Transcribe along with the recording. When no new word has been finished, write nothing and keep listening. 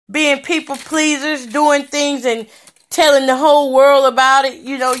being people pleasers, doing things and telling the whole world about it.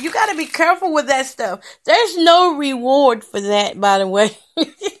 You know, you got to be careful with that stuff. There's no reward for that, by the way.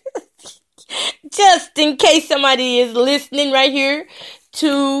 Just in case somebody is listening right here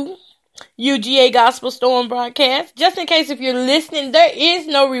to UGA Gospel Storm broadcast. Just in case if you're listening, there is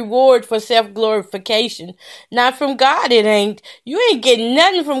no reward for self-glorification. Not from God, it ain't. You ain't getting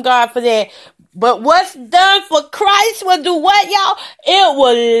nothing from God for that. But what's done for Christ will do what, y'all? It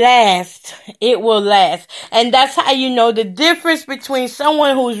will last. It will last. And that's how you know the difference between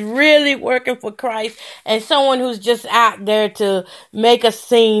someone who's really working for Christ and someone who's just out there to make a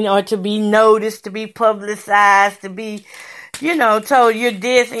scene or to be noticed, to be publicized, to be, you know, told you're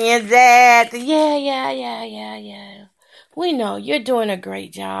this and that. Yeah. We know you're doing a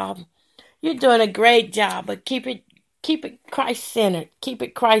great job. You're doing a great job, but keep it Christ-centered. Keep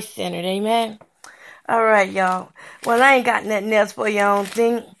it Christ-centered. Amen. All right, y'all. Well, I ain't got nothing else for you, I don't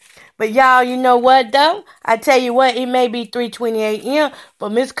think. But y'all, you know what, though? I tell you what, it may be 3:20 a.m.,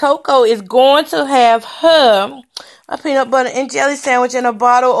 but Miss Coco is going to have her a peanut butter and jelly sandwich and a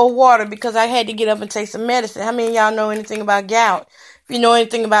bottle of water because I had to get up and take some medicine. How many of y'all know anything about gout? If you know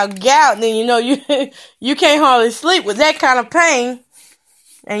anything about gout, then you know you can't hardly sleep with that kind of pain.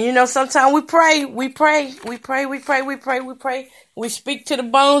 And you know, sometimes we pray. We speak to the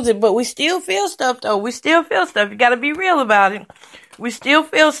bones, but we still feel stuff, though. We still feel stuff. You got to be real about it. We still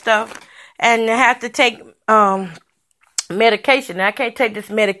feel stuff and have to take medication. I can't take this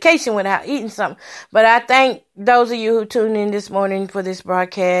medication without eating something. But I thank those of you who tuned in this morning for this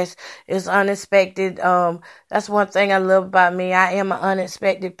broadcast. It's unexpected. That's one thing I love about me. I am an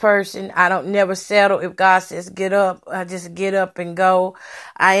unexpected person. I don't never settle. If God says get up, I just get up and go.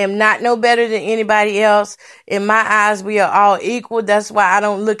 I am not no better than anybody else. In my eyes, we are all equal. That's why I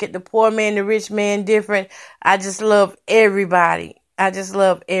don't look at the poor man, the rich man different. I just love everybody.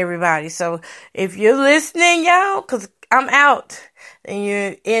 So if you're listening, y'all, because I'm out, and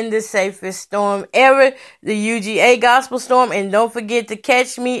you're in the safest storm ever, the UGA Gospel Storm. And don't forget to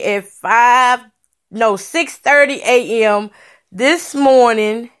catch me at 6:30 a.m. this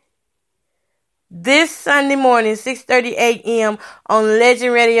Sunday morning, 6:30 a.m. on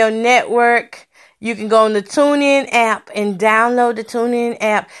Legend Radio Network. You can go on the TuneIn app and download the TuneIn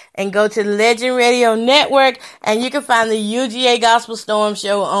app and go to the Legend Radio Network, and you can find the UGA Gospel Storm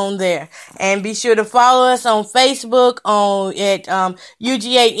show on there. And be sure to follow us on Facebook at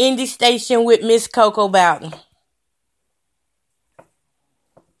UGA Indie Station with Miss Coco Bowden.